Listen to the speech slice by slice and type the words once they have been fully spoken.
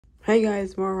Hey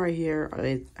guys, Mar right here.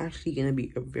 It's actually gonna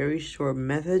be a very short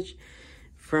message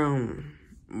from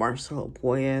Marcelo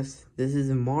Poyes. This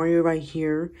is Mario right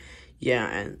here. Yeah,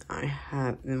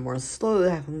 and Marcelo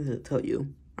has something to tell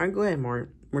you. Alright, go ahead,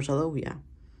 Marcelo. Yeah.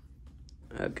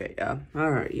 Okay. Yeah. All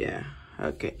right. Yeah.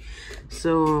 Okay.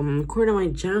 So according to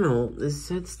my channel, it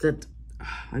says that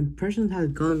impressions has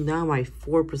gone down by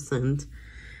 4%.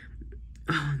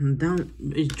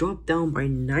 It dropped down by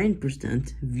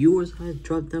 9%. Viewers has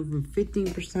dropped down from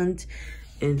 15%,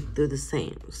 and they're the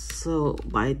same. So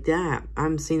by that,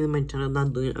 I'm saying that my channel is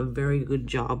not doing a very good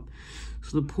job.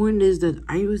 So the point is that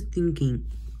I was thinking,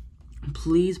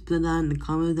 please put that in the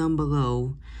comments down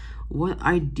below. What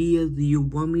ideas do you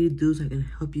want me to do so I can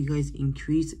help you guys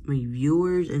increase my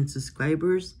viewers and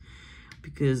subscribers?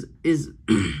 Because it's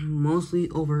mostly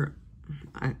over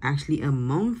actually a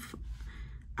month,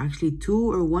 actually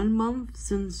 2 or 1 month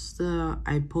since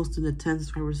I posted the 10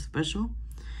 subscribers special,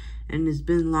 and it's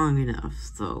been long enough.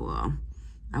 So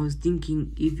I was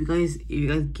thinking, if you guys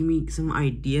give me some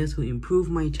ideas to improve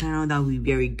my channel, that would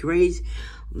be very great.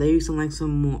 Maybe some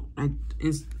more like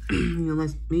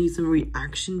like maybe some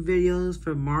reaction videos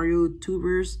for Mario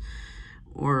tubers,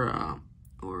 or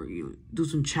you do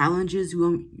some challenges. You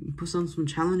want put some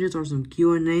challenges or some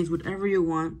Q&As, whatever you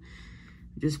want.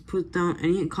 Just put down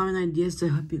any comment ideas to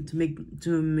help you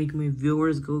to make my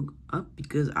viewers go up,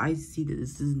 because I see that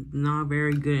this is not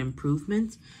very good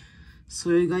improvement.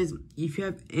 So you guys, if you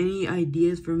have any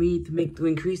ideas for me to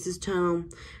increase this channel,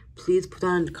 please put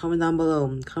down a comment down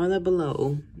below. Comment down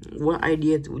below what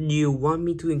ideas do you want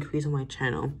me to increase on my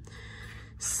channel.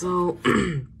 So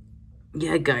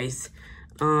yeah guys,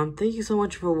 thank you so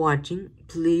much for watching.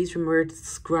 Please remember to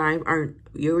subscribe.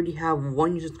 We already have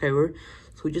 1 new subscriber,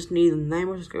 so we just need 9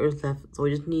 more subscribers left. So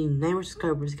we just need 9 more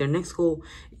subscribers. Our next goal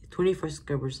is 25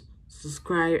 subscribers.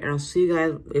 Subscribe, and I'll see you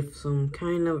guys with some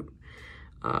kind of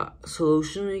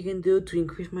solution we can do to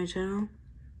increase my channel.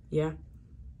 Yeah.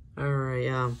 Alright,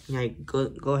 yeah,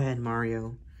 go ahead,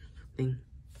 Mario.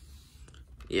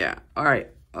 Yeah,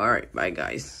 alright, bye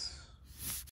guys.